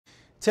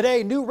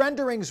Today, new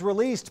renderings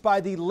released by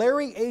the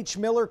Larry H.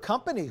 Miller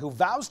Company, who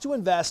vows to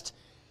invest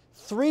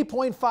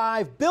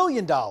 $3.5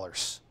 billion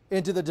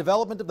into the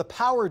development of the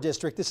Power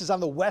District. This is on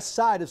the west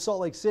side of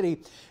Salt Lake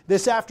City.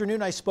 This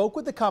afternoon, I spoke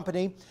with the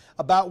company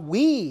about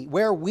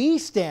where we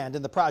stand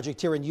in the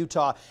project here in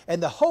Utah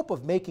and the hope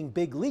of making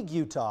Big League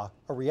Utah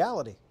a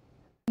reality.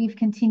 We've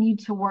continued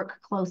to work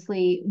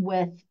closely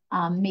with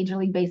Major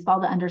League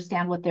Baseball to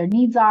understand what their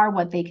needs are,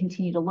 what they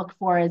continue to look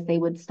for as they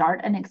would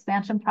start an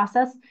expansion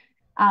process.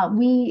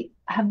 We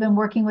have been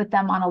working with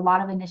them on a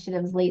lot of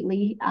initiatives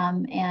lately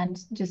and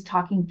just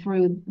talking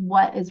through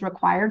what is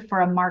required for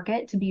a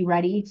market to be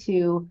ready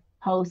to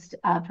host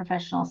a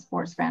professional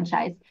sports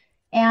franchise.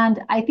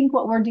 And I think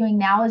what we're doing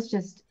now is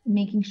just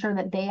making sure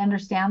that they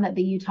understand that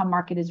the Utah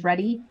market is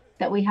ready,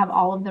 that we have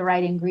all of the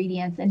right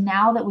ingredients. And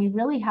now that we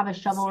really have a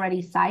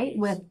shovel-ready site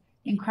with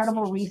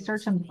incredible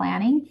research and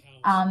planning,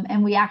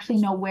 and we actually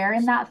know where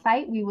in that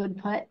site we would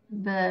put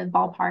the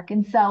ballpark.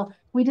 And so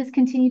we just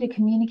continue to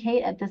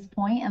communicate at this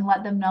point and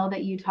let them know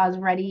that Utah's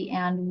ready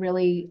and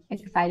really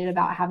excited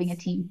about having a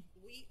team.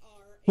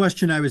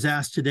 Question I was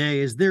asked today,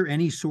 is there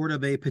any sort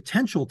of a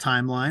potential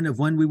timeline of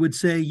when we would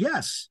say,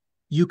 yes,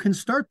 you can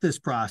start this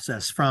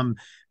process from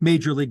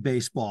Major League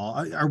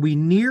Baseball? Are we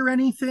near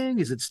anything?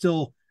 Is it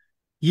still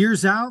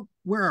years out?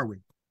 Where are we?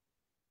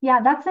 Yeah,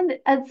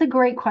 that's a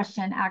great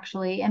question,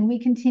 actually. And we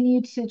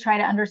continue to try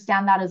to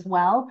understand that as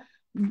well.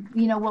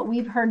 You know, what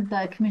we've heard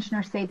the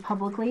commissioner say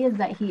publicly is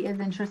that he is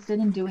interested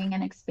in doing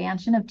an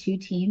expansion of 2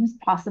 teams,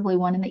 possibly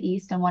one in the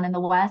East and one in the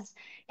West.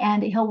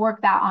 And he'll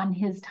work that on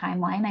his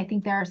timeline. I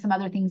think there are some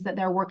other things that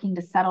they're working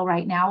to settle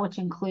right now, which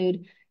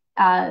include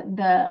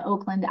the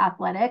Oakland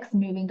Athletics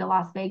moving to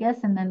Las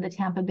Vegas and then the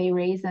Tampa Bay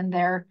Rays and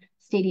their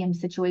stadium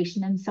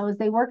situation. And so as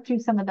they work through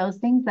some of those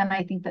things, then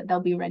I think that they'll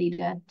be ready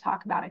to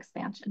talk about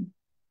expansion.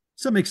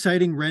 Some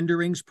exciting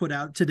renderings put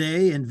out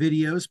today and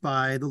videos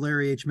by the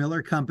Larry H.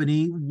 Miller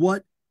Company.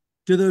 What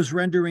do those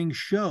renderings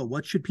show?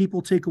 What should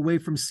people take away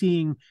from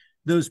seeing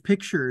those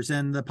pictures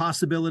and the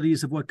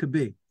possibilities of what could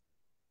be?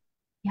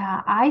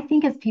 Yeah, I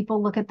think as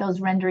people look at those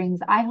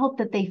renderings, I hope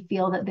that they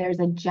feel that there's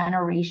a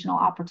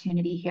generational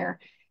opportunity here.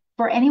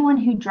 For anyone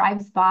who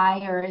drives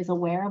by or is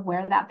aware of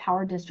where that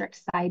Power District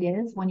site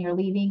is, when you're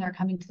leaving or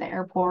coming to the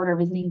airport or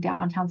visiting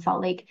downtown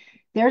Salt Lake,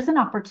 there's an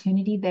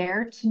opportunity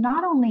there to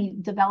not only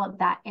develop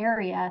that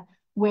area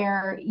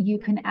where you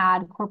can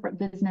add corporate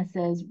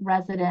businesses,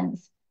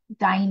 residents,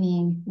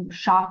 dining,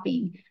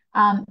 shopping,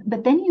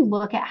 but then you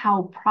look at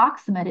how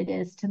proximate it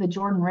is to the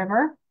Jordan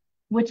River,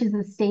 which is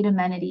a state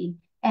amenity.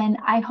 And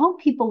I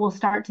hope people will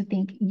start to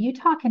think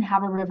Utah can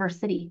have a river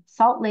city.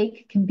 Salt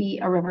Lake can be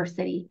a river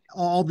city.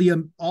 All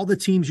the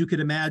teams you could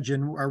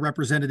imagine are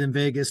represented in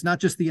Vegas, not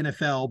just the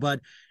NFL,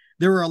 but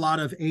there were a lot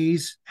of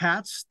A's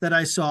hats that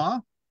I saw,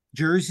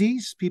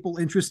 jerseys, people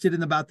interested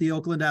in about the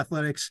Oakland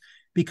Athletics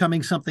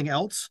becoming something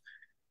else.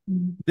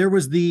 There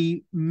was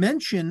the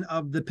mention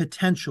of the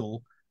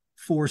potential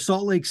for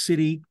Salt Lake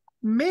City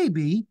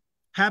maybe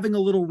having a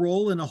little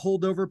role in a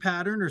holdover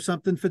pattern or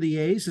something for the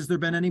A's. Has there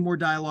been any more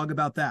dialogue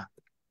about that?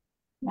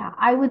 Yeah,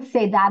 I would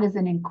say that is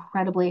an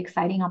incredibly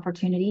exciting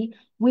opportunity.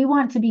 We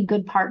want to be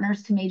good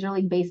partners to Major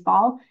League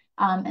Baseball.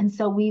 And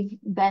so we've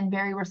been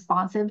very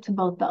responsive to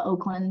both the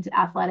Oakland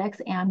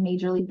Athletics and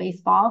Major League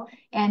Baseball.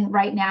 And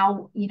right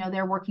now, you know,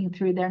 they're working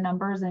through their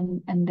numbers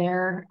and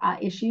their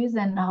issues,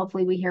 and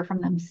hopefully we hear from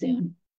them soon.